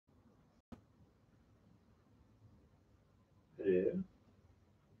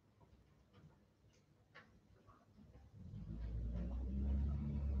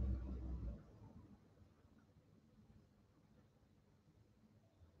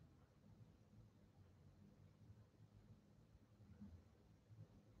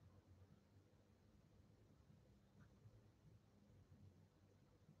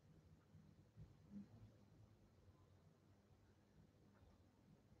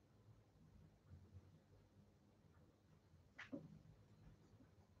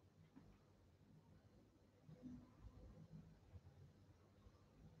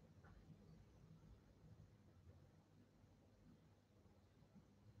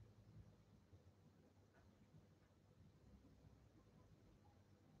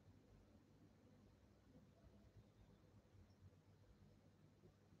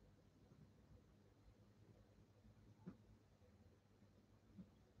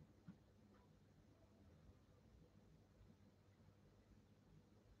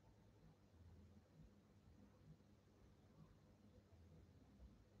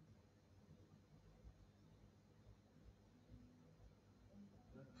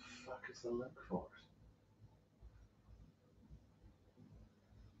fuck is the link for it?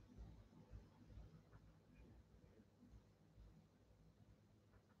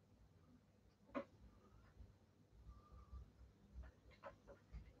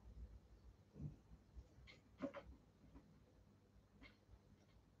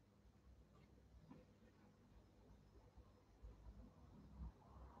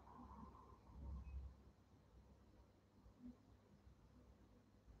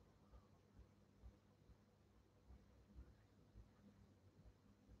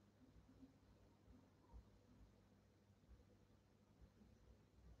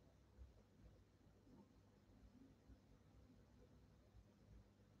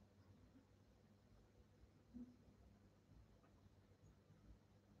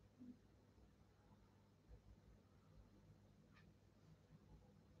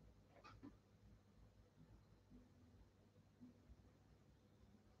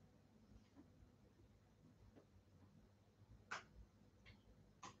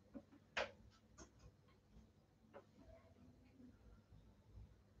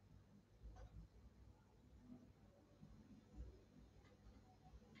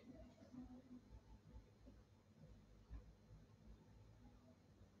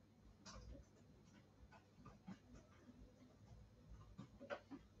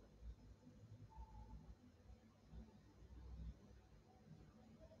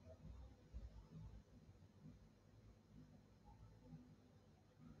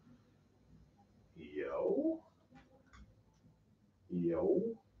 Yo.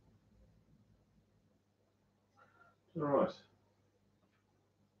 All right.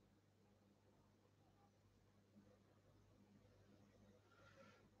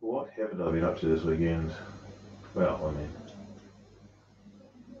 What haven't I been up to this weekend? Well, I mean,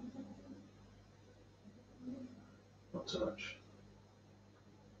 not so much.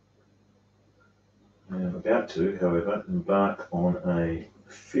 I am about to, however, embark on a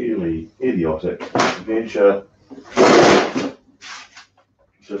fairly idiotic adventure.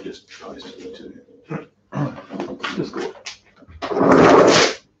 So just tries to Discord.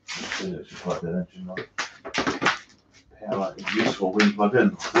 Should plug that in, shouldn't I? Power is useful when plugged in,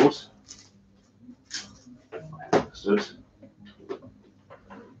 of course. Understood.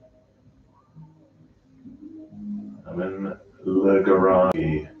 I'm in the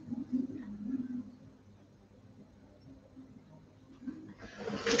garage.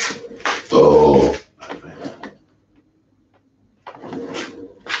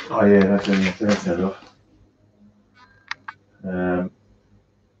 Oh yeah, that's turned off.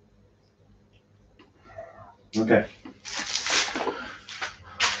 Okay.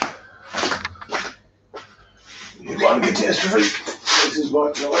 One catastrophe. This is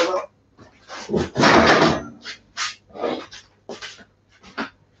what over.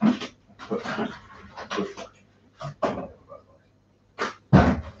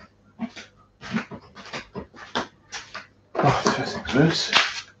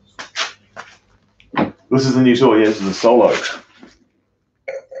 This is the new toy, yes, this is the Solo.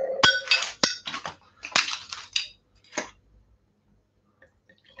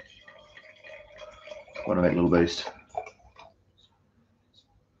 What a neat little beast.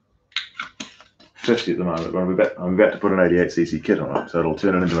 50 at the moment, but I'm about to put an 88cc kit on it, so it'll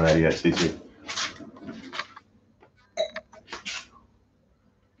turn it into an 88cc.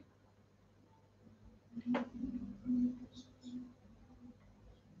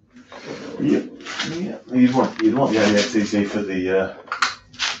 Yeah. You'd want the 88cc for the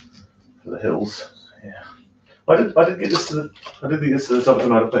hills. Yeah. I did get this to the top of the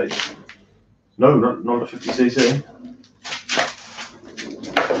motor page. No, not a 50cc.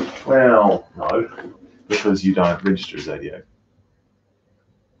 Well, no, because you don't register as 88.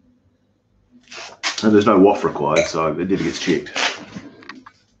 And there's no WOF required, so it never gets checked.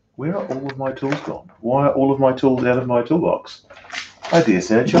 Where are all of my tools gone? Why are all of my tools out of my toolbox? I dare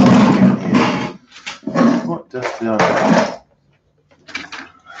say a child down here. What does the other?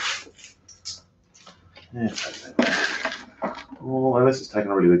 Oh, unless it's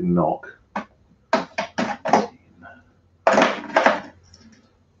taken a really big knock.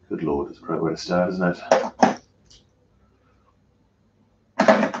 Good Lord, it's a great way to start, isn't it?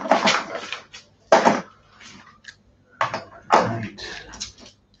 Right.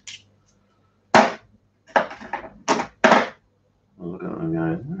 Look at them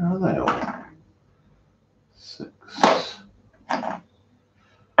going, where are they all? 6.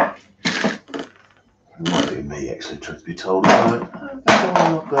 It might be me, actually, truth be told. I think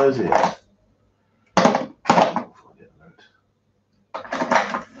I'll knock those out.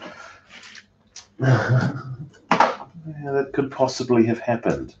 Yeah, that could possibly have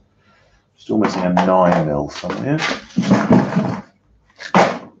happened. Still missing a 9mm somewhere.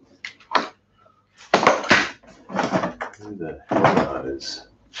 Who the hell knows?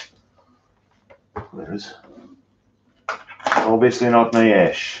 There it is. Obviously not me,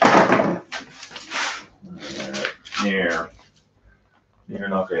 Ash. Here. You're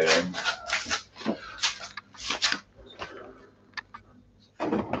not getting.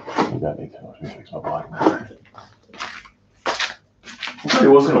 You don't need to watch me fix my bike now. I thought he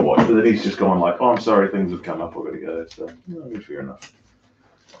was going to watch, but then he's just going like, oh, I'm sorry, things have come up, I've got to go. So, no, fair enough.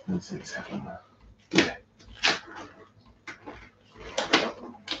 Let's see what's happening now. Yeah.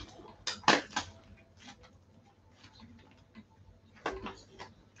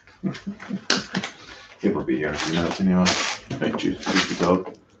 He'll probably be here in a few minutes anyway. Hey, choose the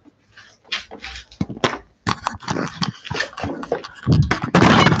dog.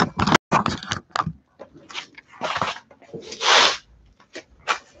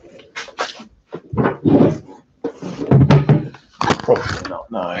 Probably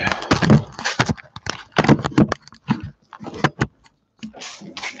not, no.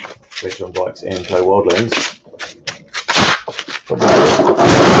 Especially on bikes and play Wildlands. Probably.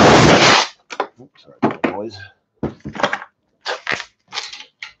 Oops, sorry about the noise.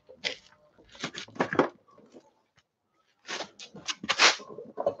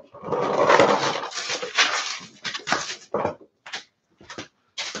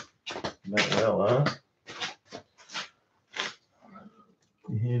 Well,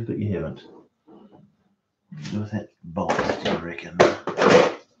 you have, but you haven't. With that bolt, do you reckon?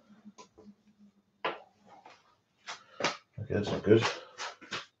 Okay, that's not good.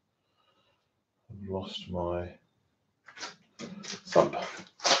 I've lost my thumb.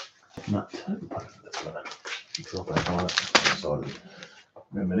 Nut. Put it this way. Drop it on it. So,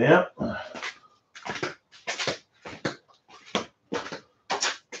 remember now.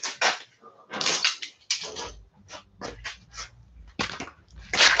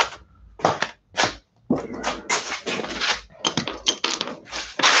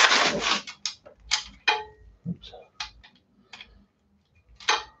 Oops.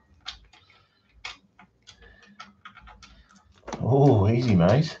 Oh, easy,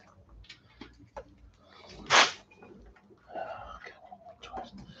 mate.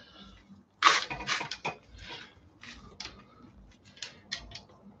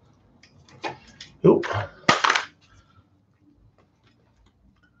 Oh.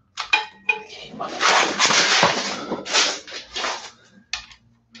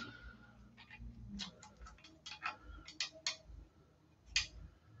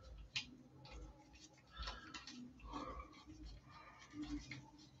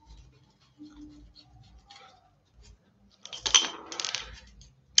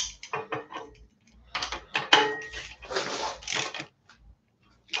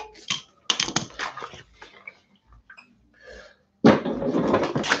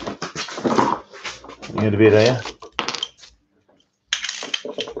 You going to bed, are you?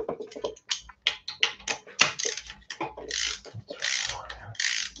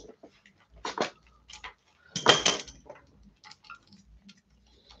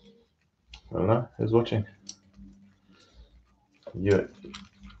 I don't know. Who's watching? You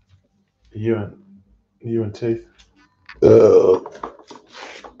and Teeth. No,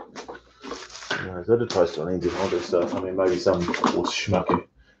 is that a post on engine all this stuff? I mean, maybe some poor schmuck who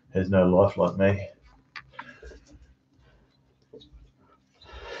has no life like me.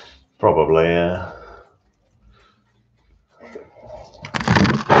 Probably, yeah.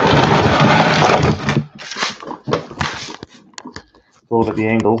 All at the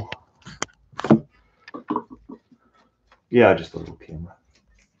angle. Yeah, just a little camera.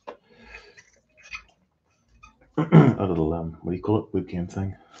 A little, what do you call it? Webcam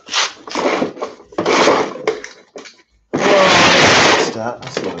thing. Start.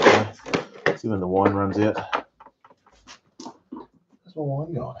 Let's see what we go. See when the wine runs out. Where's my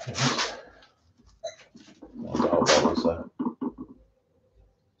wine gone? Oh, the whole bottle, so.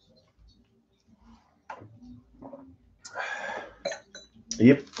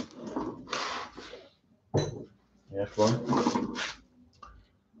 Yep. Yeah, fine.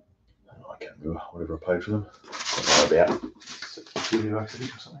 I can't remember whatever I paid for them. I don't know, about $60 a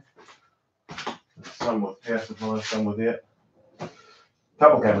week or something. Some with power supply, some without. A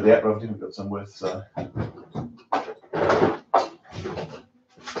couple came without, but I've definitely got some with, so.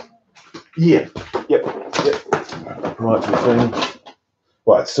 Yeah, yep. Proprietary thing.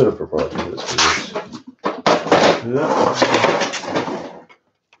 Well, it's sort of proprietary, but it's for this.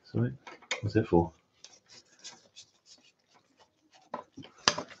 Sweet. What's that for?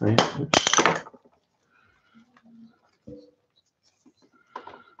 Oh, yeah. Oops.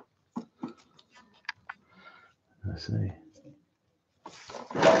 Let's see.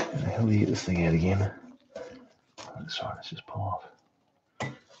 How the hell do you get this thing out again? That's right, let's just pull off.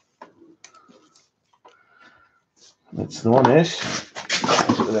 That's the one, Ash.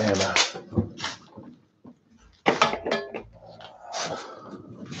 With a hammer.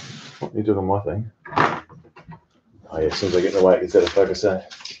 What are you doing on my thing? Oh yeah, as soon as I get in the way, it gets out of focus, eh?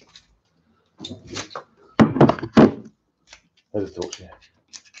 I just talk to you.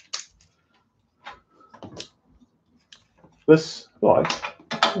 This bike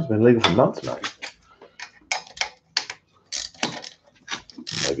has been legal for months, mate.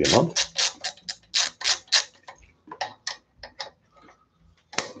 Maybe a month.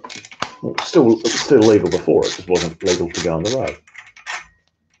 Well, it was still legal before, it just wasn't legal to go on the road.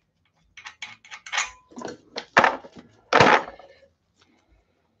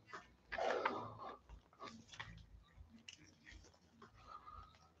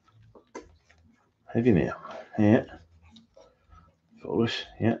 Have you now? Yeah. Foolish,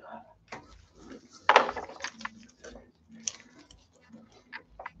 yeah.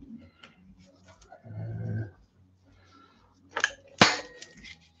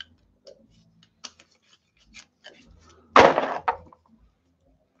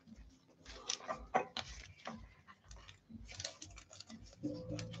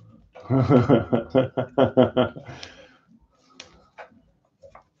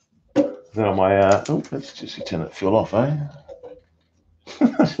 Then on my, oh, let's just turn that fuel off, eh?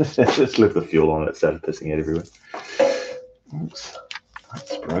 Just left the fuel on and it started pissing out everywhere. Oops,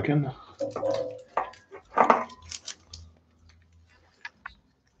 that's broken.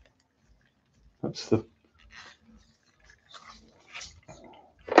 That's the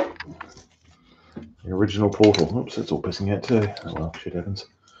original portal. Oops, it's all pissing out too. Oh well, shit happens.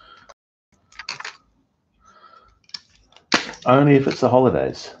 Only if it's the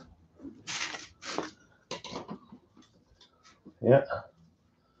holidays. Yeah.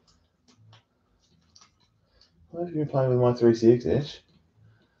 What have you been playing with my 3CX, Ash?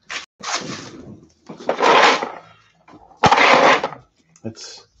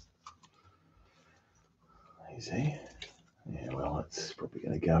 It's easy. Yeah, well, it's probably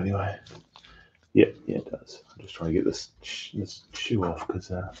going to go anyway. Yep, yeah, it does. I'm just trying to get this shoe off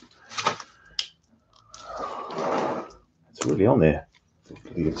because it's really on there. It's a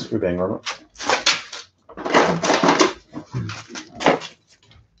pretty good screw banger on it.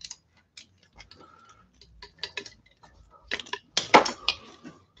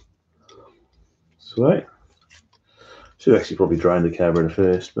 Sweet. Should actually probably drain the carburetor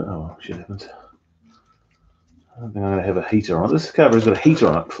first, but oh well, shit happens. I don't think I'm going to have a heater on it. This carburetor's got a heater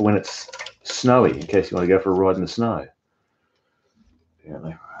on it for when it's snowy, in case you want to go for a ride in the snow.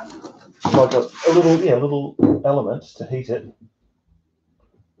 Apparently. So I've got a little element to heat it.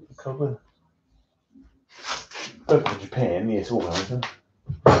 Probably. Go to Japan, yes, all Wellington.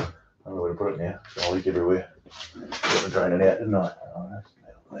 I don't know where to put it now. I'll leak everywhere. Got to drain it out, didn't I? Oh, that's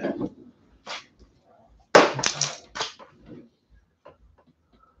there.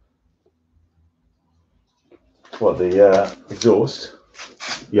 What, the exhaust?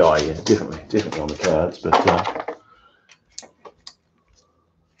 Yeah, definitely on the cards, but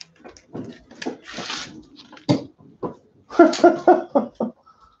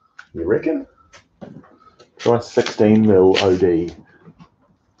you reckon? Try 16mm OD.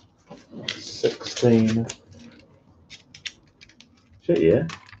 16. Shit, yeah.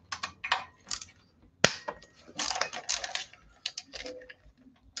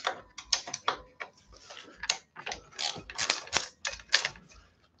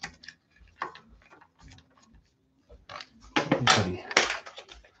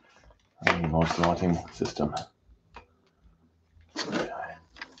 Nice lighting system. Okay.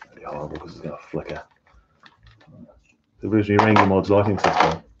 Pretty horrible because it's going to flicker. The originally Rangy Mods lighting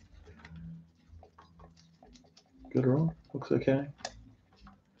system. Good or on? Looks okay.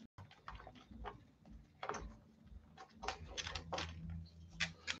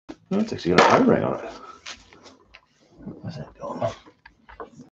 Oh, it's actually got an O-ring on it. Where's that gone?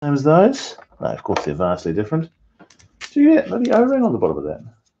 Same as those? No, of course they're vastly different. Did you get bloody O-ring on the bottom of that?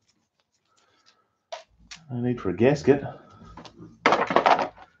 No need for a gasket.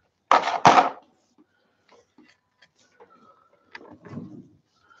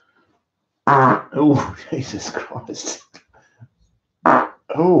 Oh, Jesus Christ.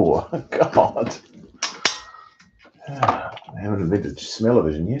 Oh, God. I haven't invented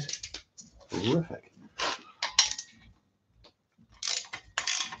smell-o-vision yet. Horrific.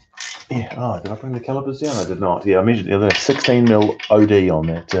 Yeah, oh, did I bring the calipers down? I did not. Yeah, I measured the other 16mm OD on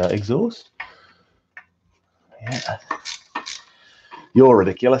that exhaust. Yeah. You're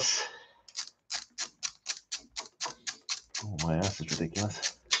ridiculous. now. This is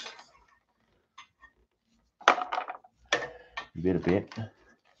ridiculous. You better bet.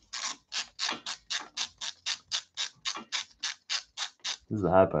 This is the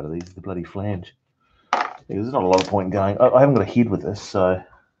hard part of these, the bloody flange. Yeah, there's not a lot of point in going. I haven't got a head with this, so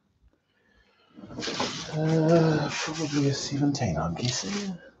probably a 17, I'm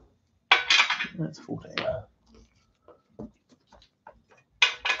guessing. That's 14.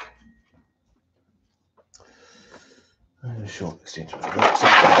 A short extension of that.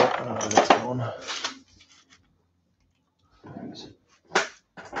 That's gone.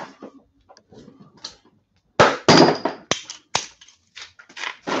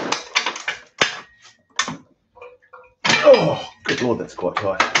 Oh, good lord, that's quite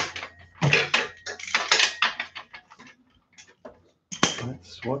tight.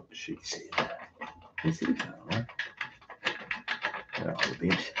 That's what she said. Is it? Alright. The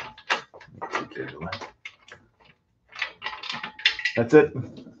bench. That's it.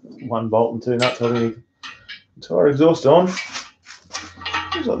 One bolt and two nuts holding the entire exhaust on.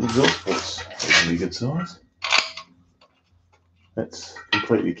 Looks like the exhaust port's reasonably good size. That's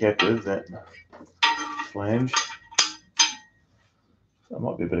completely captive, that flange. There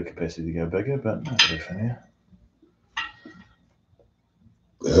might be a bit of capacity to go bigger, but not really for now.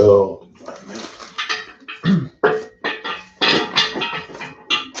 Oh,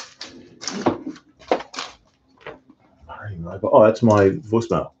 oh, that's my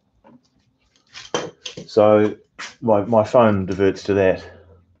voicemail. So my phone diverts to that.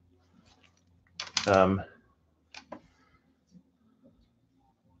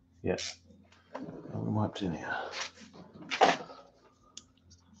 Yeah. What am I up to now?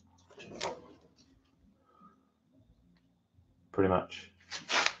 Pretty much.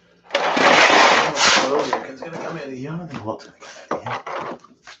 It's going to come out of here. I don't think a lot's going to come out of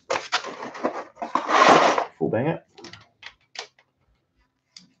here. Full bang it.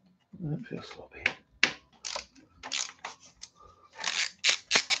 That feels sloppy.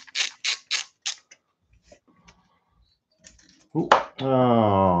 Ooh.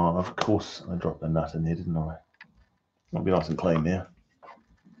 Oh, of course I dropped the nut in there, didn't I? That'll be nice and clean now.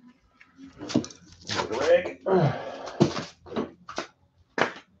 Rag.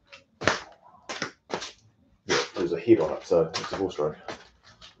 Yeah, there's a head on it, so it's a 4-stroke.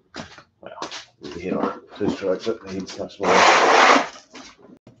 Well, there's a head on it, 2-stroke, but the head's much smaller.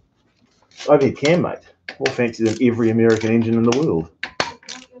 Overhead cam, mate. More fancy than every American engine in the world.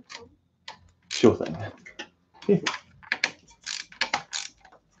 Sure thing. Yeah.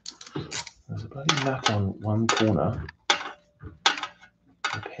 There's a bloody nut on one corner.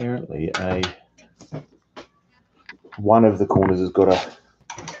 Apparently, one of the corners has got a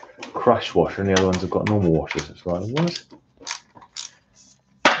crush washer and the other ones have got normal washers. It's right. What?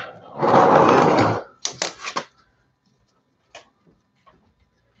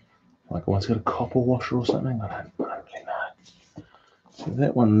 Like one's got a copper washer or something? I don't really know. So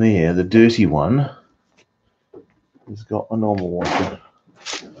that one there, the dirty one, has got a normal washer.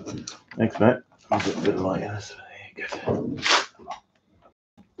 Thanks, mate. I'll get a bit of light in this. Good.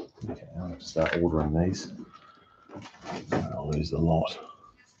 Okay, I'll have to start ordering these. I'll lose the lot.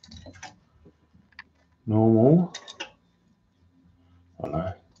 Normal. I don't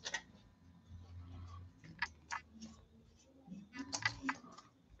know.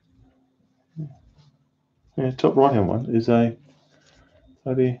 Yeah, top right hand one is a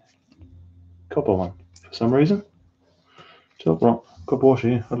bloody copper one for some reason. Top right, copper washer,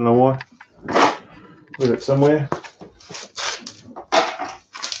 yeah. I don't know why. Leave it somewhere.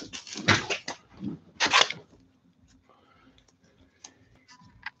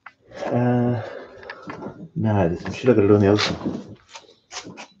 No, there's some shit I've got to do on the other side.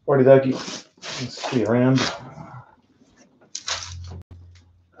 Righty dokey. Let's see around.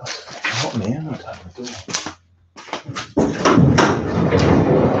 Oh, it's hot man. I'll open the door.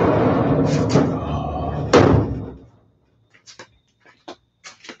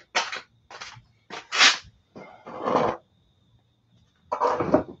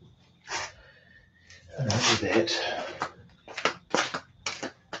 Enough of that.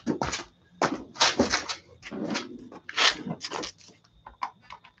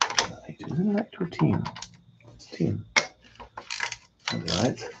 Is it an actual 10? It's 10.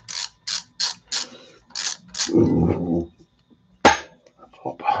 Alright. Ooh.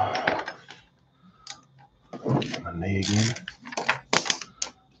 Pop. My knee again.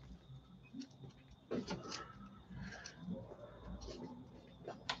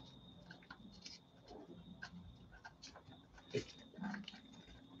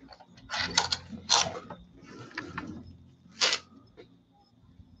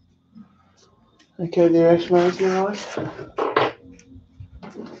 Okay there, Ashman, is you alright?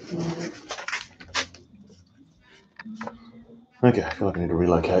 Okay, I feel like I need to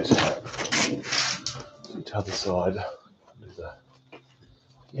relocate to the other side. There's a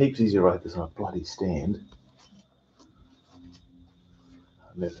heaps easier right this on a bloody stand.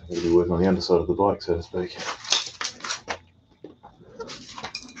 I'm going to be working on the underside of the bike, so to speak.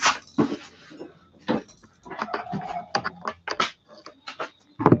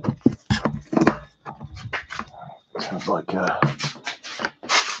 Sounds like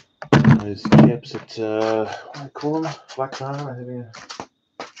those chaps at, what do they call them? Black Farm, are having a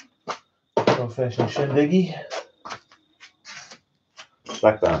old-fashioned shindiggy.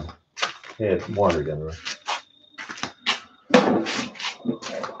 Blackburn. Yeah, winery down the road.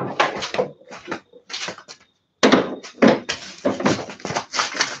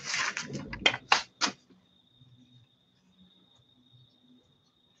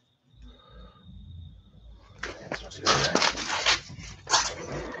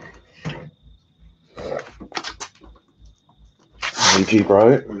 AG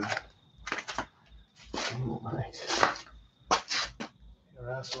bro. Oh, mate.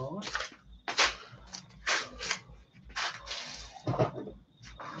 Your ass alright?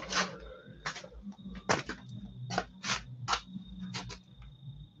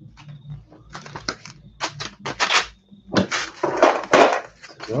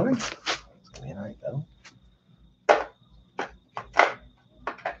 Sorry? It's gonna be an 8 though.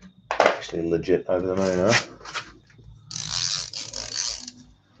 Actually legit over the moon, huh?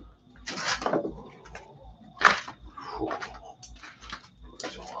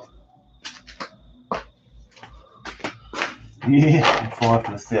 Yeah, 5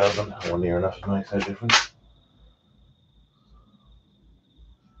 to 1,000. Or near enough to make no difference.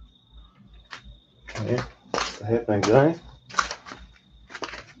 Yeah, that's the happening today.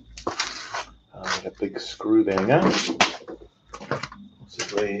 Got a big screw banger.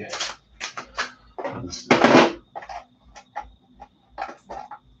 Possibly.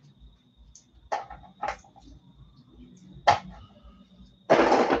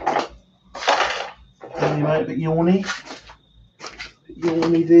 Hey mate, a bit yawny.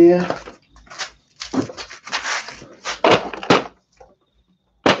 Yawny there.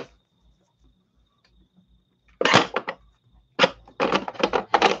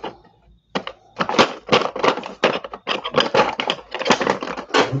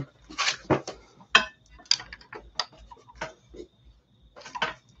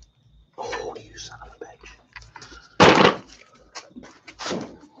 Oh, you son of a bitch.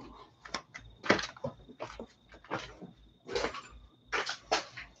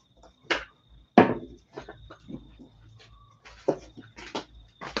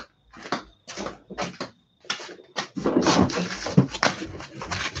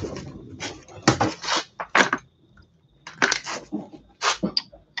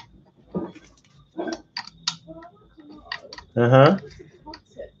 Uh-huh.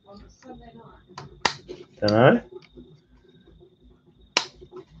 Dunno.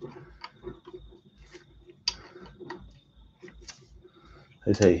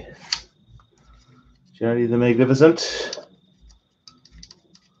 Who's he? Jody the Magnificent.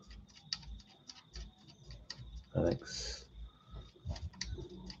 Thanks.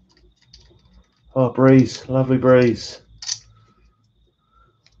 Oh, breeze. Lovely breeze.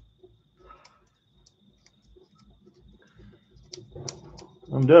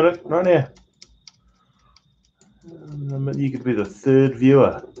 I'm doing it right now. You could be the 3rd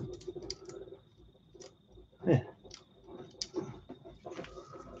viewer. Yeah.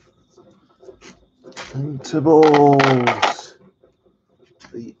 Interballs.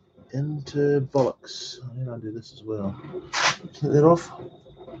 The interbollocks. I need to do this as well. Take that off.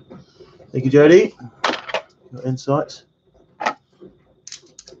 Thank you, Jody. Your insights.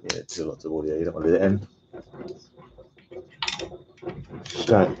 Yeah, too lots of audio. You don't want to do that in.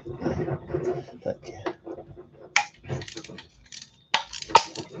 Don't. Don't care.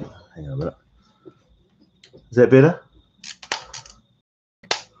 Hang on a minute. Is that better?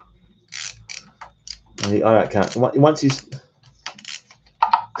 I can't. Once you.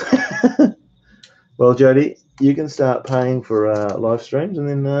 Well, Jody, you can start paying for live streams, and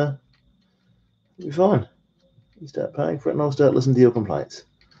then you'll be fine. You start paying for it, and I'll start listening to your complaints.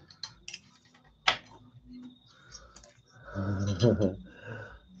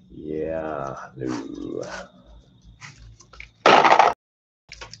 Yeah, no.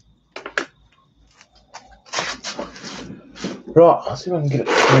 Right, I'll see if I can get it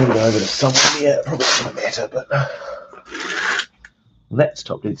moved over to somewhere. Yeah, probably not going to matter, but that's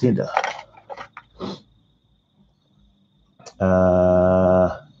top dead centre.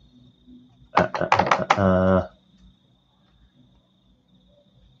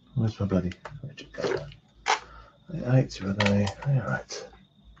 Where's my bloody? 8 8s are they? Alright.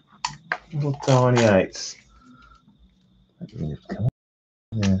 Little tiny 8s. Come on.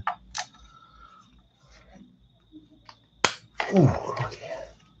 Yeah. Oh, okay.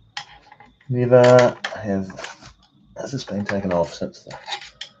 Never has this been taken off since the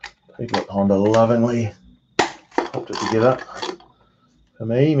people at Honda lovingly popped it together for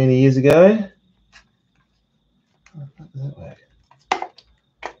me many years ago. How does that work?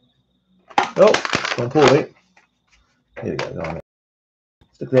 Oh, it's gone poorly. Here we go, go on.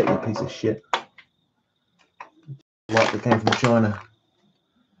 Stick that, you piece of shit. Light that came from China.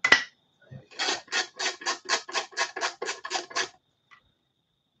 There we go.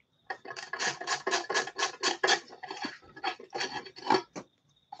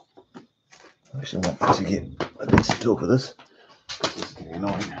 I actually want to get a decent talk with this. This is getting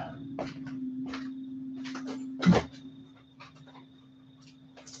annoying.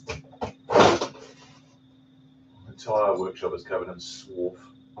 The entire workshop is covered in swarf.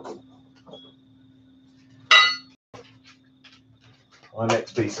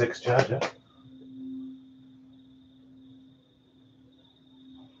 IMAX B6 charger.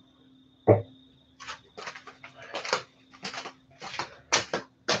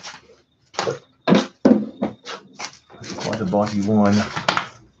 Quite a bitey wine.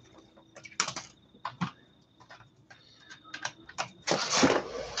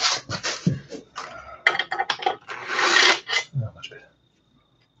 Oh, much better.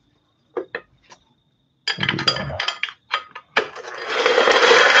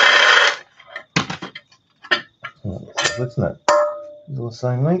 Isn't it? It's all the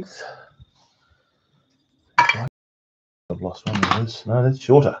same length. I've lost one of those. No, that's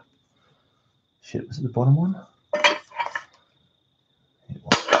shorter. Shit, was it the bottom one? It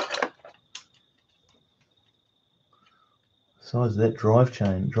was. Size of that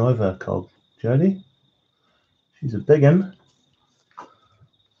driver cog, Jody. She's a big one.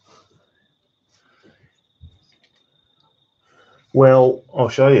 Well, I'll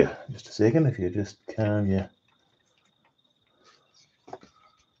show you in just a second if you just calm your.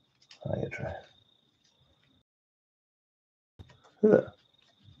 Oh, yeah, try.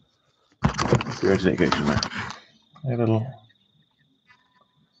 It's your internet connection there. A little.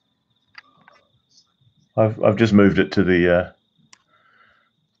 I've just moved it to the.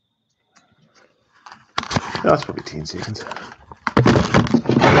 That's probably 10 seconds.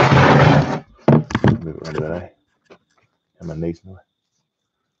 Move it around a bit, eh? And my knees in the way.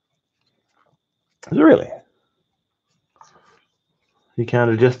 Is it really? You can't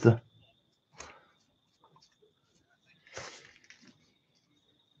adjust the.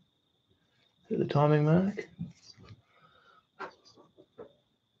 Is it the timing mark?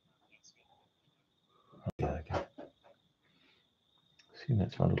 Yeah, okay. See,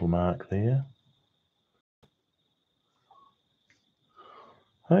 that's my little mark there.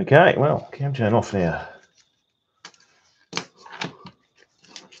 Okay, well, cam chain off now.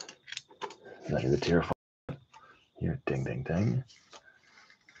 That'd be the terrifying. Here, ding, ding, ding.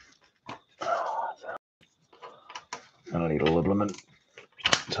 I need a Liberman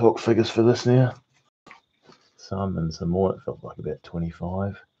torque figures for this now. Some and some more. It felt like about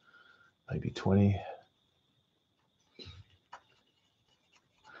 25, maybe 20.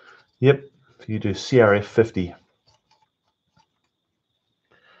 Yep, if you do CRF 50,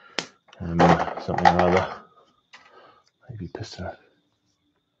 something or other, maybe piston.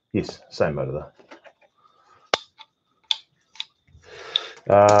 Yes, same motor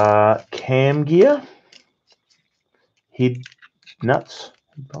though. Cam gear, head nuts,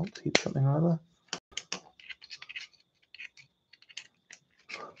 head bolts, head something or other.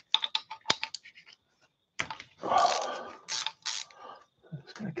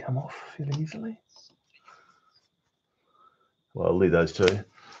 It's going to come off fairly easily. Well, I'll leave those two.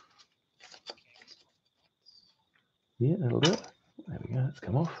 Yeah, that'll do it. There we go, it's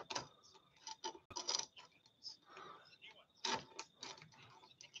come off.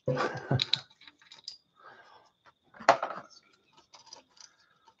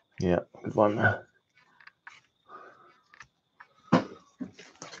 Yeah, good one.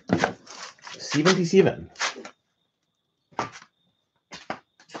 77.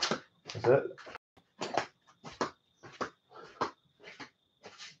 Is it?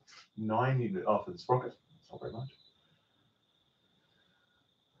 9 for the sprocket. That's not very much.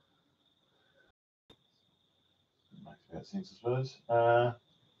 Makes about sense, I suppose.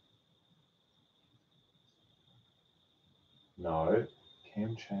 No,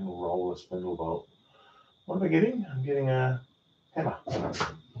 cam chain roller spindle bolt. What am I getting? I'm getting a hammer.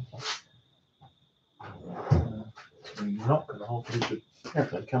 Knock and the whole thing should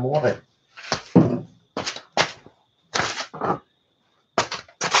apparently come away.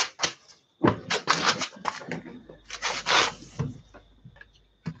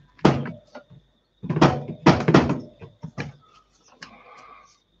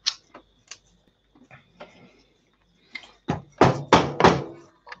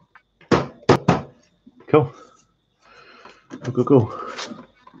 Cool.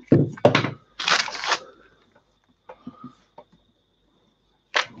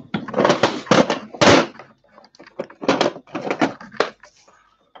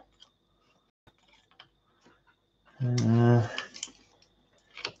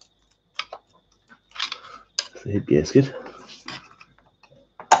 The head gasket.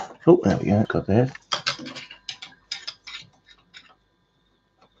 Oh, there we go, got that.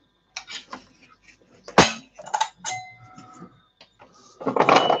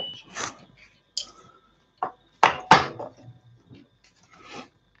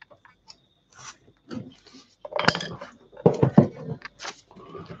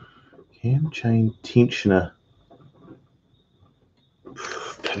 Cam chain tensioner.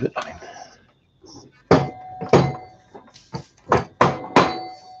 Pivot, I mean.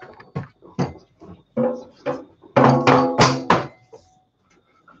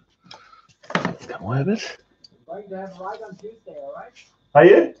 Come away a bit. Going to have a ride on Tuesday, all right? Are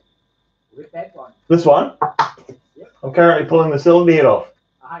you? With that one. This one? Yep. I'm currently pulling the cylinder head off.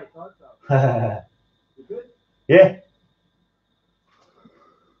 I thought so. You good? Yeah.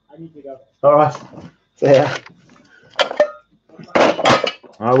 I need to go. All right. See ya.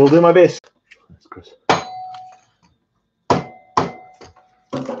 I will do my best. That's Chris.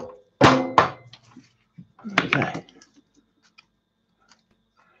 Okay.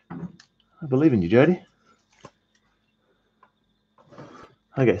 I believe in you, Jody.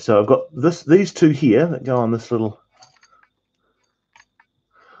 Okay, so I've got these two here that go on this little.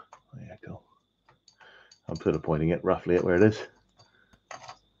 Yeah, cool. I'm sort of pointing it roughly at where it is.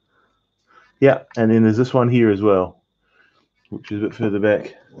 Yeah, and then there's this one here as well, which is a bit further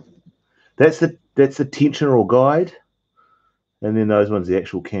back. That's the tensioner or guide, and then those ones the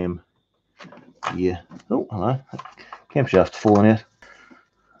actual cam. Yeah. Oh, hello. Camshaft's falling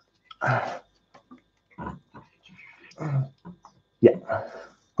out. Yeah.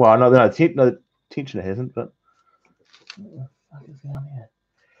 Well, no, the tensioner hasn't, but what the fuck is going on here?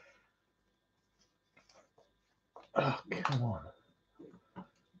 Oh, come on.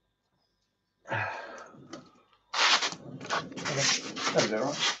 That'll be all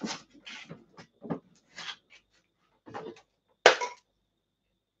right.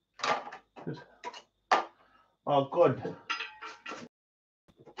 Good. Oh, good.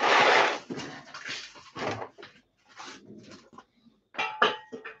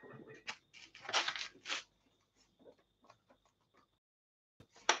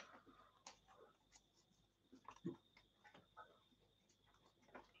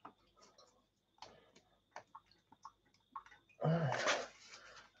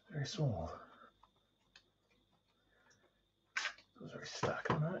 Very small. It was very stuck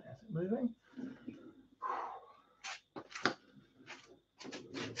on that. Is it moving?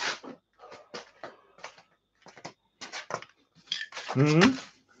 Mm-hmm.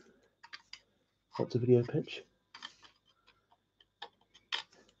 What's a video pitch?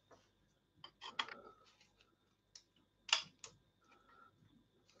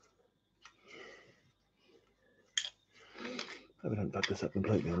 I hope I don't bug this up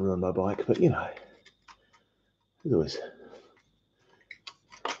completely and ruin my bike, but you know, as always.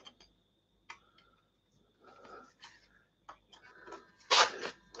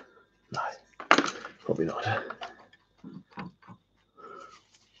 No, probably not.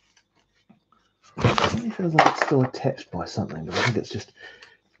 It really feels like it's still attached by something, but I think it's just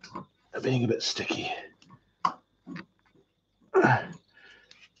being a bit sticky.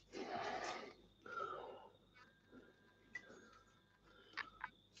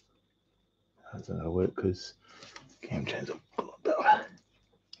 How's that going to work? Because cam chains are a lot better.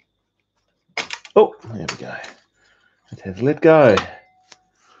 Oh, there we go. It has let go.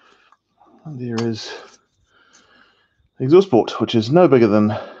 And there is the exhaust port, which is no bigger than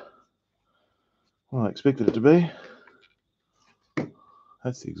what I expected it to be.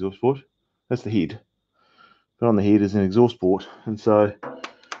 That's the exhaust port. That's the head. But on the head is an exhaust port, and so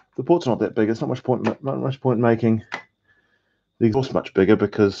the port's not that big. It's not much point making the exhaust much bigger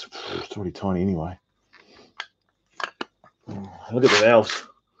because it's already tiny anyway. Look at the valves.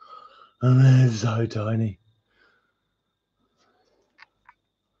 And they're so tiny.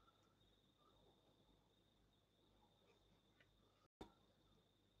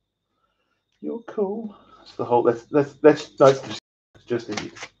 You're cool. That's the whole. That's just the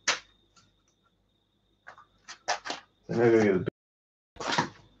heat. So now we're going to get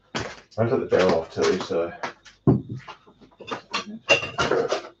I took the barrel off too, so.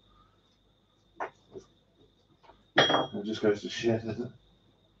 It just goes to shit, doesn't it?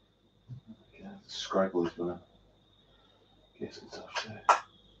 Okay, scrape all this one up. Guess it's off too.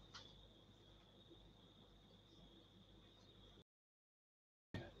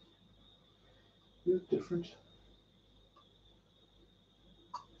 Bit different.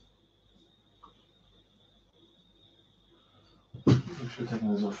 I should have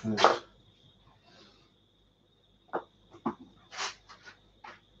taken those off first.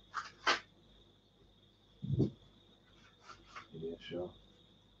 Yeah, sure.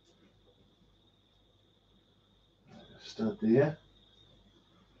 Stud there.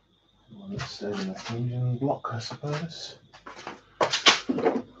 One that stays in the engine block, I suppose.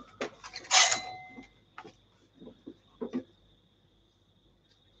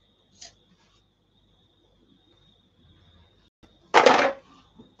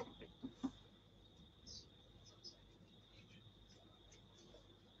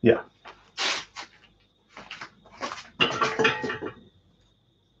 Yeah.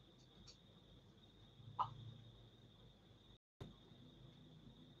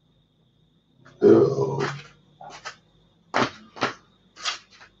 Oh.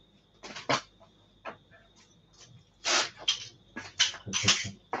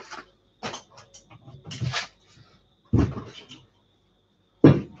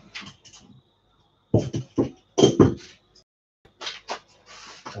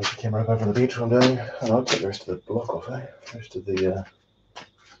 Take the camera over on the beach one day, and I'll take the rest of the block off, eh? The rest of the,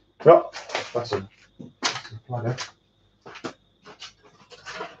 oh, that's a plugger.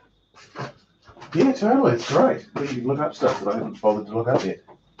 Yeah, totally, it's great. You can look up stuff that I haven't bothered to look up yet.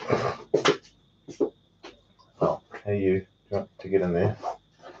 Oh, how you want to get in there?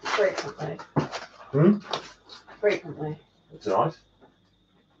 Frequently. Hmm? Frequently. Tonight?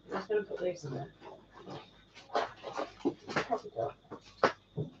 I'm just going to put these in there. Probably don't.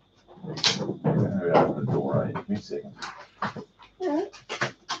 Maybe I'll open the door, eh? Give me a second. Yeah.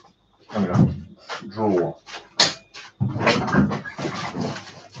 I'm gonna draw.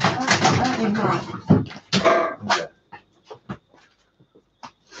 That'd be nice. Okay.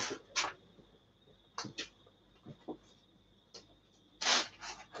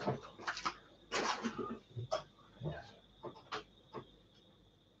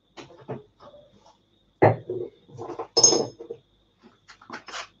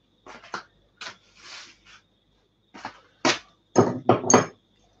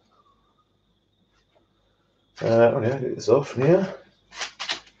 Oh yeah, get this off here.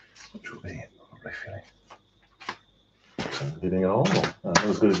 Which will be probably feeling getting it on. Or, not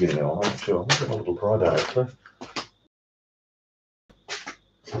as good as getting it on, I'm not sure. I've got a little pride out actually.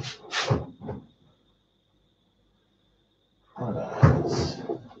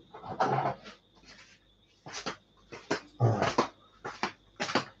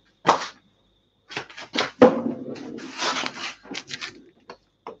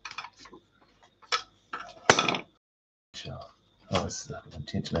 Oh, this is the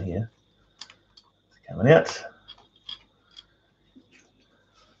tensioner here. It's coming out.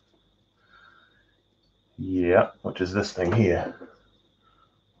 Yeah, which is this thing here.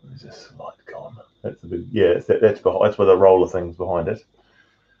 Where's this light gone? That's the big, yeah, that's behind. That's where the roller thing's behind it.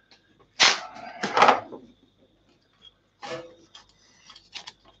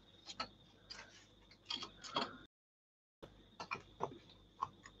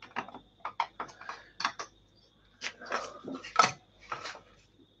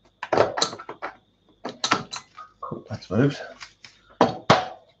 Cool, that's moved.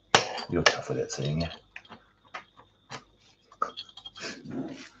 You're tough with that, seeing you.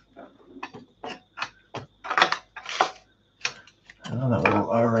 Another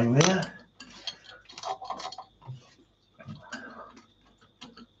little O-ring there.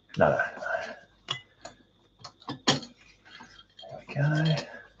 No. There we go.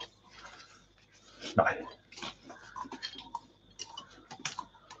 No.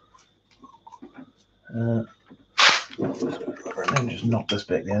 And then just knock this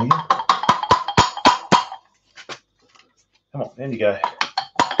back down again. Come on, in you go.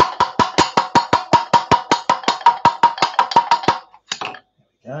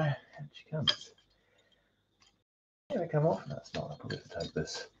 There we go. Out she comes. Can it come off? No, it's not. I'll probably have to take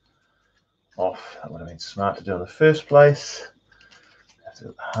this off. That would have been smart to do in the first place. Have to do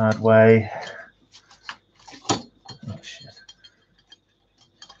it the hard way. Oh shit.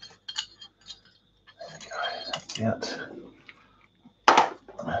 There we go. That's out.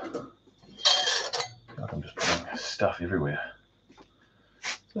 God, I'm just putting stuff everywhere.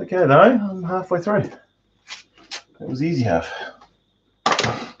 It's okay though, I'm halfway through. It was easy half.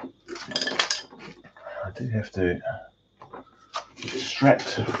 I do have to extract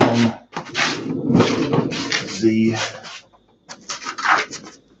from the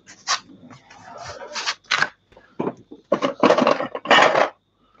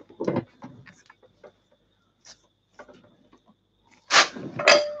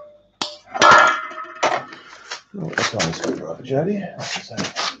Oh, a tiny screwdriver, Jody. That's a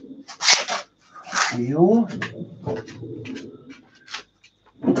wheel.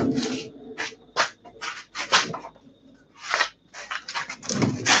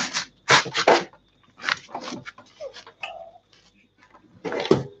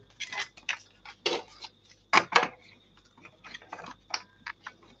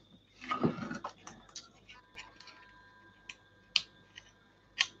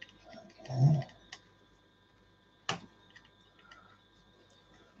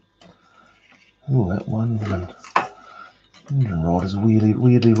 Oh, that one rod is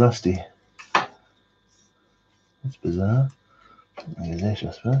weirdly rusty. That's bizarre. There's Ash,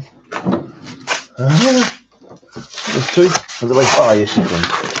 I suppose. There's two. There's a way. Oh, yes, you can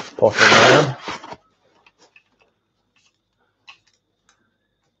pop it around.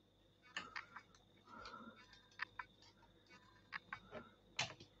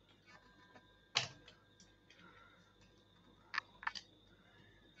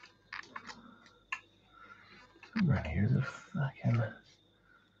 Right here's a fucking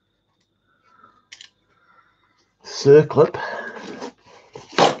circlip.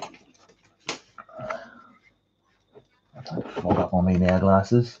 Don't fog up on me now,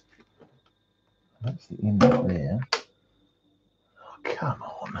 glasses. That's the end up there. Oh, come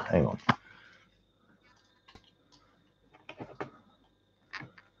on, hang on.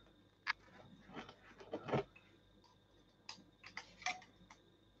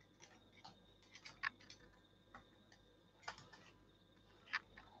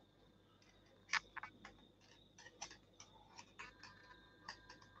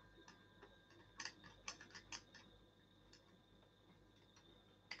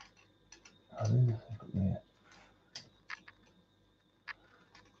 Oh, there's a circlip there.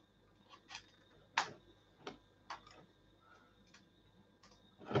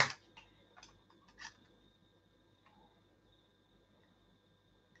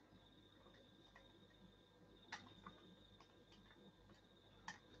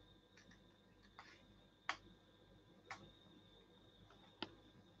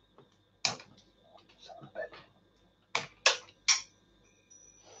 Son of a bitch.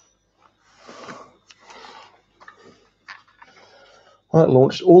 Well, it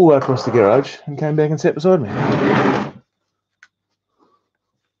launched all the way across the garage and came back and sat beside me.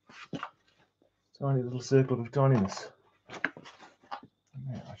 Tiny little circle of tininess.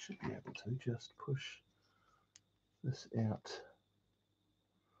 Now I should be able to just push this out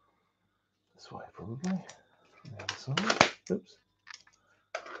this way, probably. From the other side. Oops.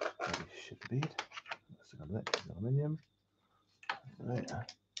 Maybe shit the bed. Still got that piece of aluminium. There.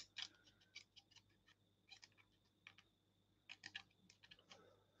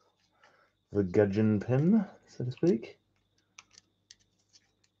 The gudgeon pin, so to speak.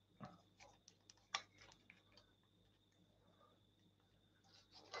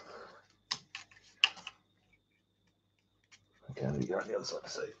 Okay, let me go on the other side to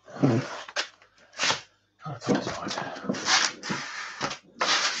see. Oh, it's all side.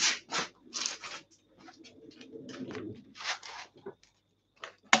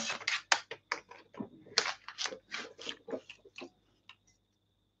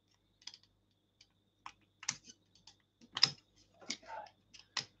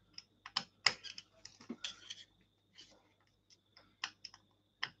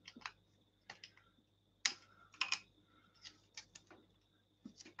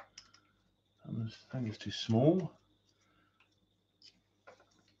 I think it's too small.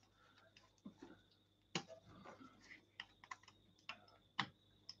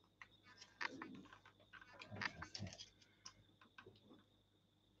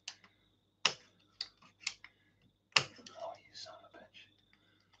 Oh, you son of a bitch.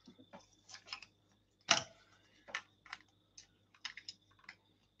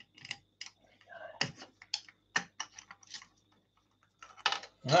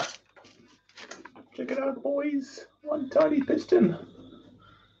 Ah, check it out, boys. One tiny piston.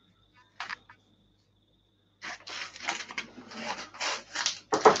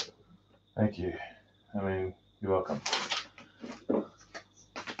 Thank you. I mean, you're welcome.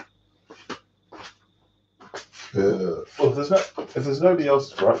 Well, if there's nobody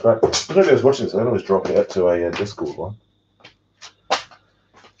else, right, if there's nobody else watching this, I can always drop it out to a Discord one.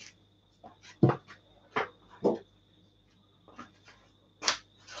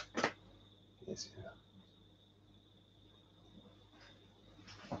 Yes, yeah.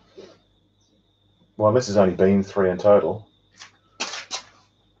 Well, unless there's only been 3 in total.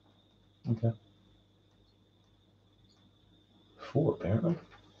 Okay. 4 apparently.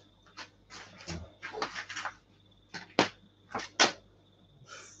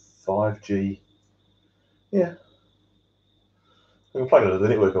 5G Yeah. I can plug it into the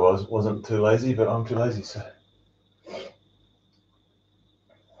network. I wasn't too lazy, but I'm too lazy, so.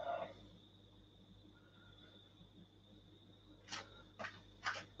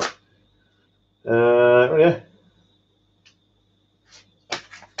 Yeah.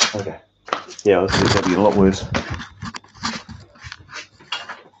 Okay. Yeah, this is getting a lot worse.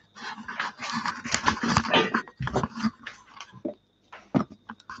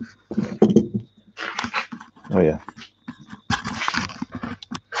 Oh yeah.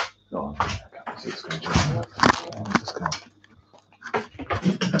 Oh, I can't see it's going to change. Where's this going?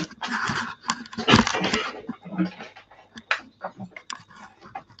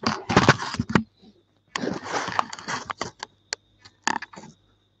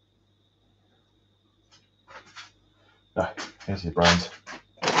 Ah, here's your brains.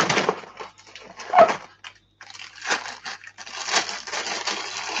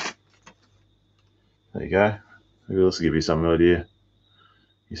 There you go. Maybe this will give you some idea.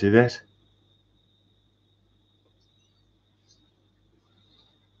 You see that?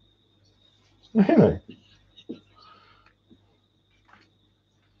 Really?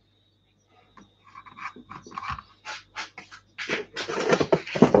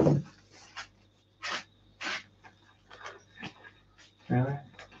 Really?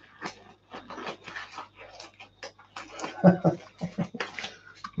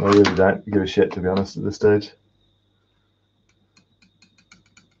 I really don't give a shit, to be honest, at this stage.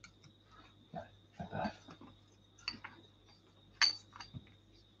 How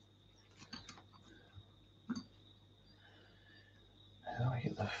do I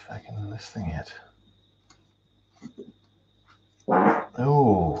get the fucking this thing out?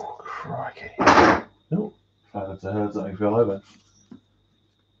 Oh, crikey. Oh, I heard something fell over.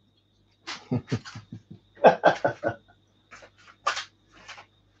 Let's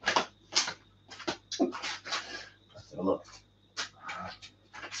have a look.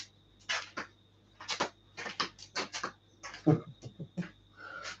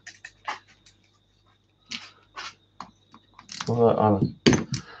 Well,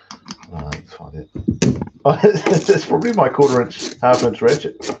 let's find it. Oh, it's probably my quarter-inch, half-inch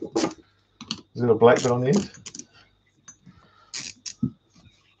ratchet. Is it a black bit on the end?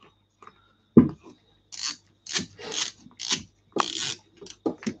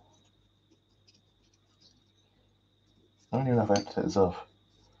 I don't even know if I have to take this off.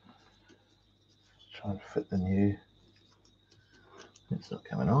 Just try and fit the new. It's not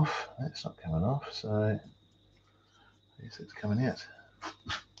coming off. That's not coming off, so I guess it's coming out.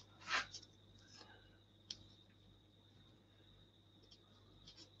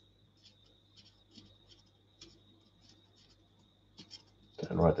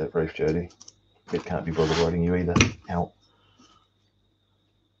 Don't write that brief, Jody. It can't be bothered writing you either. Ow.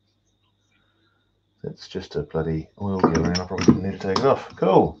 That's just a bloody oil gear, and I probably didn't need to take it off.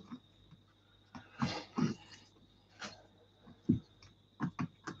 Cool. Finish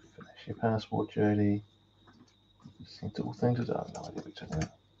your passport, Jody. Sensible thing to do. I have no idea what you're talking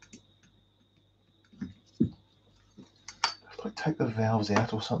about. Have to take the valves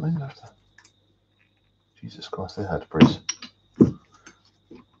out or something. I have to... Jesus Christ, they're hard to press.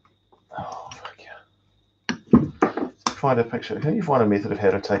 Oh, fuck yeah. Find a picture. Can you find a method of how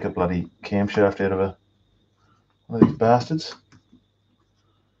to take a bloody camshaft out of one of these bastards?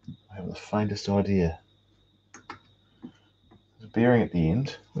 I haven't the faintest idea. There's a bearing at the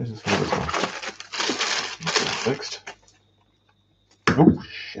end. Where's this little one? Fixed. Oh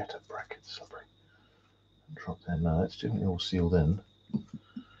shit, a brick. It's slippery. Drop that. No, it's definitely all sealed in.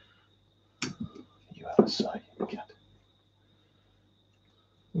 You have a say, you cat.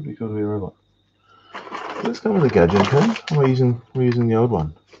 Would be cool to be a robot. Let's go with the gudgeon pin. We're using the old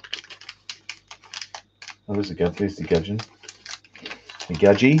one. Oh, there's the gudgeon. There's the gudgeon. The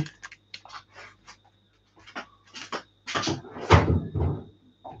gudgie.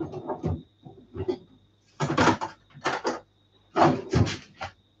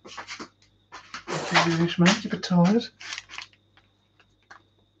 Finish, mate. You're a bit tired.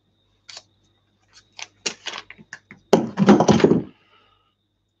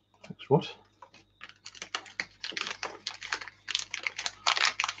 That's what?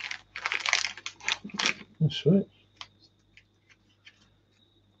 That's sweet.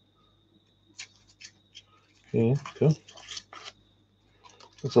 Yeah, cool.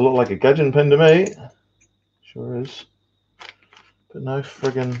 Looks a lot like a gudgeon pin to me. Sure is. But no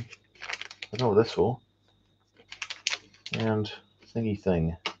friggin'. I don't know what that's for. And thingy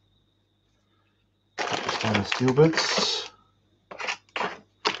thing. Stainless steel bits.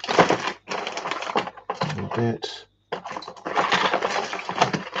 A bit. We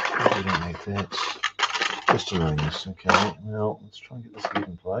don't need that. Piston rings. Okay, well, let's try and get this head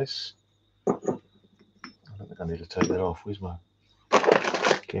in place. I don't think I need to take that off. Where's my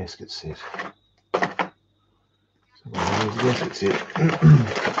gasket set? There's the gasket set. I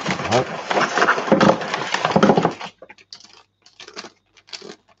hope.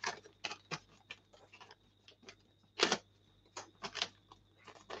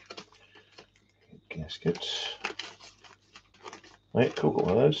 Gasket. Right, cool, got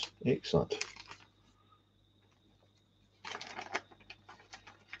one of those. Excellent.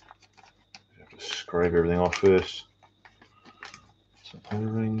 Have to scrape everything off first. Some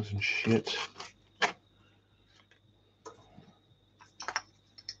O-rings and shit.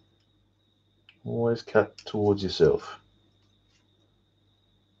 Always cut towards yourself.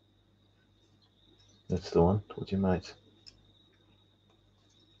 That's the one, towards your mate.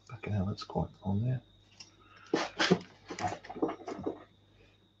 Fucking hell, that's quite on there.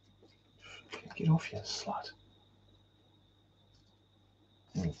 Get off, you slut.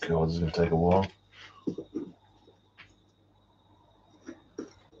 Oh god, this is going to take a while.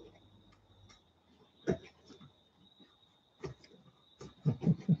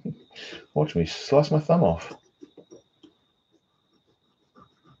 Watch me slice my thumb off.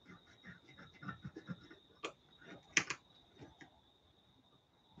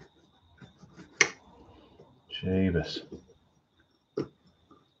 Jeebus.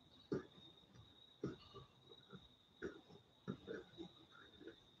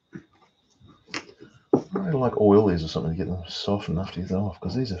 I really like oil these or something to get them soft enough to get them off,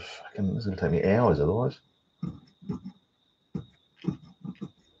 because these are fucking, this is going to take me hours otherwise.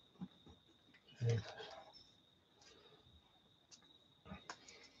 Jeebus.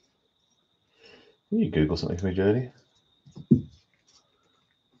 Can you Google something for me, Jody?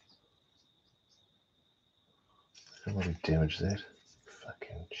 I've already damaged that.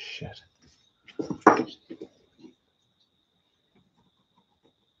 Fucking shit.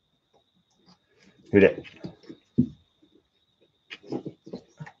 Who that?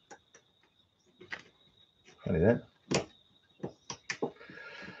 Funny that.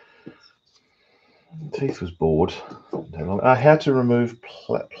 Teeth was bored. How to remove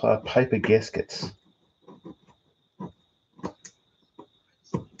paper gaskets. I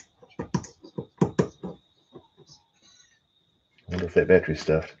wonder if that battery's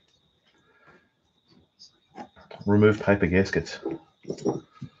stuffed. Remove paper gaskets.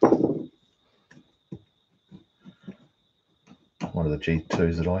 One of the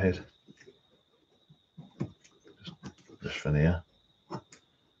G2s that I had. Just for now.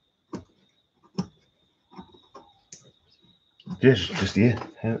 Yes, just yeah.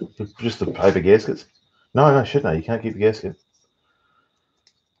 Just the paper gaskets. No, shit, no. You can't keep the gasket.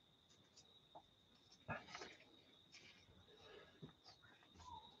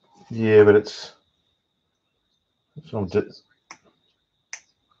 Yeah, but it's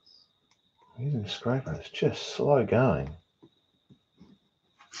using a scraper. It's just slow going.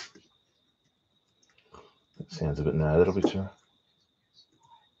 That sounds a bit. No, that'll be too.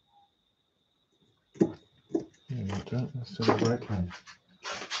 Yeah, don't. That's still a brake line.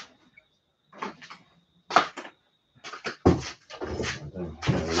 No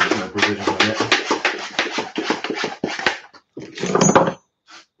provision on that.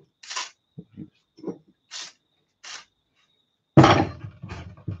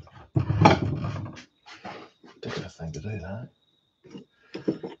 Ridiculous thing to do, that.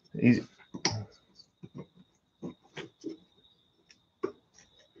 Easy.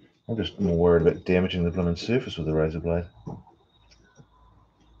 I'm just more worried about damaging the blooming surface with the razor blade.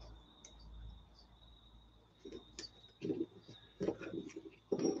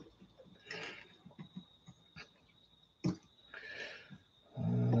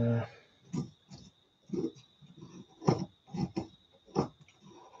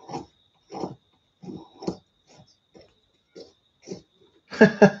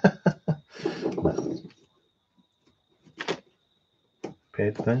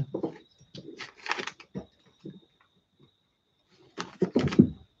 Pad thing.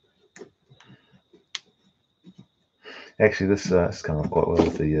 Actually, this come off quite well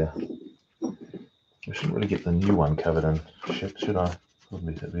with the. I shouldn't really get the new one covered in shit, should I?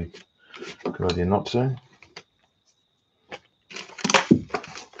 Probably that'd be a good idea not to.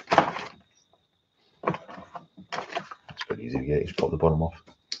 It's pretty easy to get. You just pop the bottom off.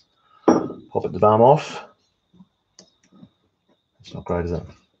 Pop it the bum off. It's not great, is it?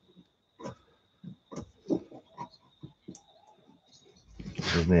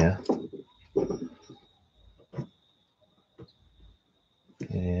 This is there.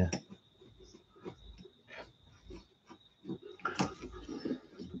 Yeah.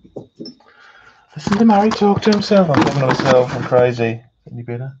 Listen to Murray talk to himself. I'm talking to myself. I'm crazy. Any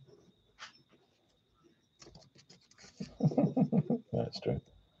better? That's true.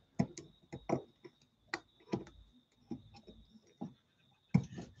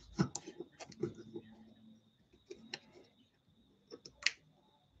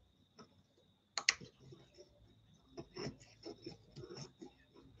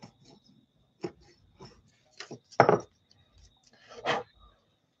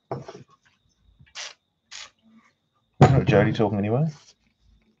 Not Jody talking anyway.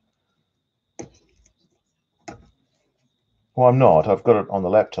 Well, I'm not. I've got it on the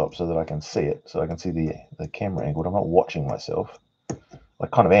laptop so that I can see it, so I can see the camera angle. I'm not watching myself. I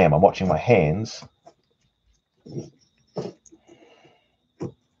kind of am. I'm watching my hands.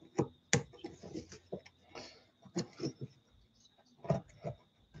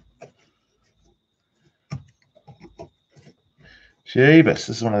 Jeebus, this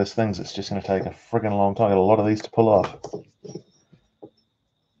is one of those things that's just going to take a friggin' long time. I got a lot of these to pull off.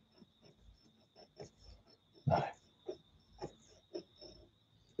 No.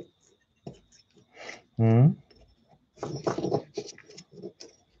 Hmm?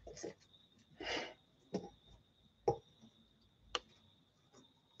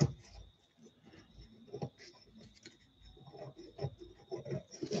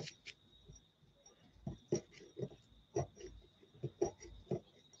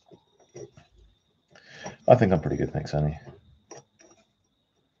 I think I'm pretty good, thanks, honey.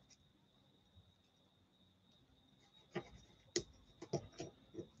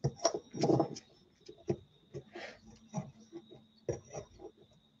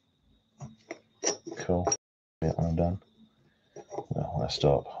 Cool. Yeah, I'm done. Well, when I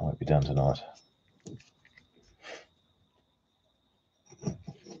stop, I won't be done tonight.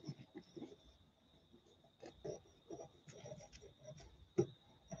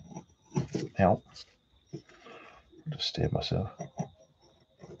 Help. Just stared myself.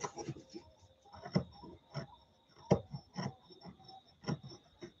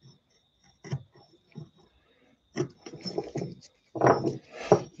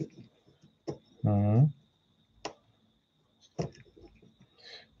 Hmm.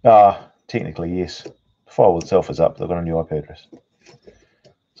 Technically, yes. The file itself is up. They've got a new IP address.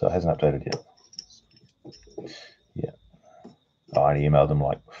 So it hasn't updated yet. Yeah. I only emailed them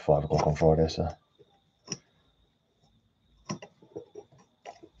like 5 o'clock on Friday, so.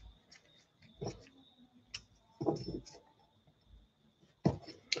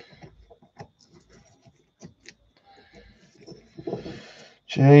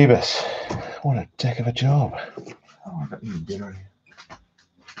 Jeebus. What a dick of a job. Oh, I got even dinner here.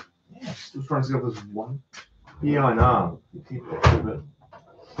 Yeah, still trying to see if there's one. Yeah, I know. You keep it a bit.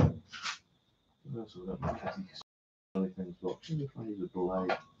 What else have I got? Other things blocked. If I use a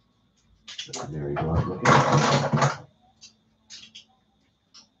blade. That's a very blade looking.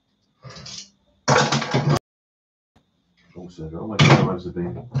 Also, all my photos have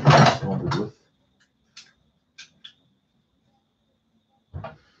been responded with.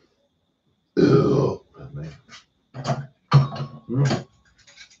 Oh, pardon me.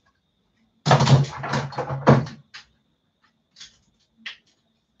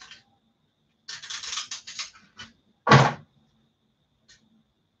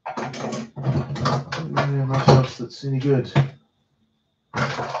 Yeah, much else that's any good.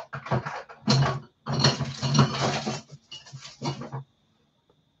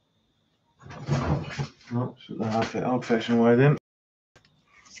 Oh, shoot the old-fashioned way then.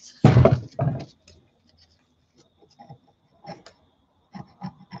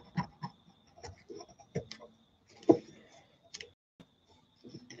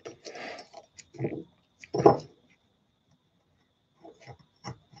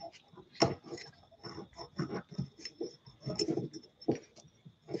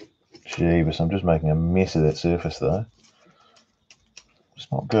 Jeebus, I'm just making a mess of that surface though. It's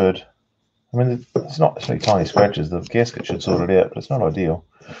not good. I mean, it's not really tiny scratches. The gasket should sort it out, but it's not ideal.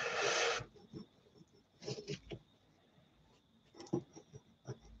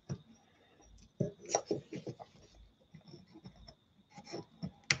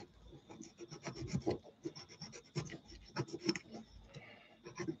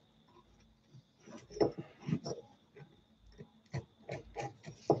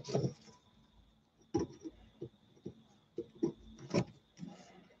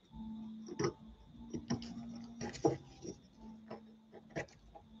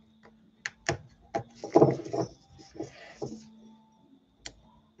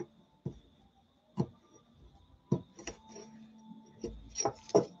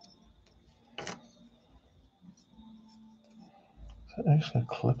 actually a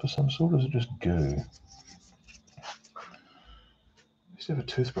clip of some sort, or is it just goo? I used to have a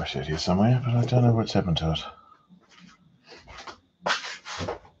toothbrush out here somewhere, but I don't know what's happened to it.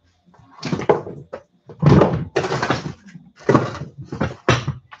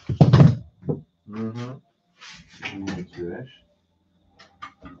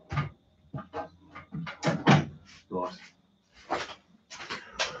 Right.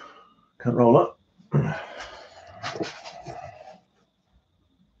 Can't roll up.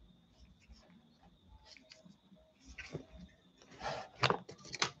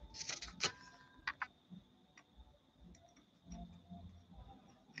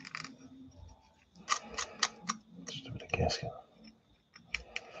 Just a bit of gasket.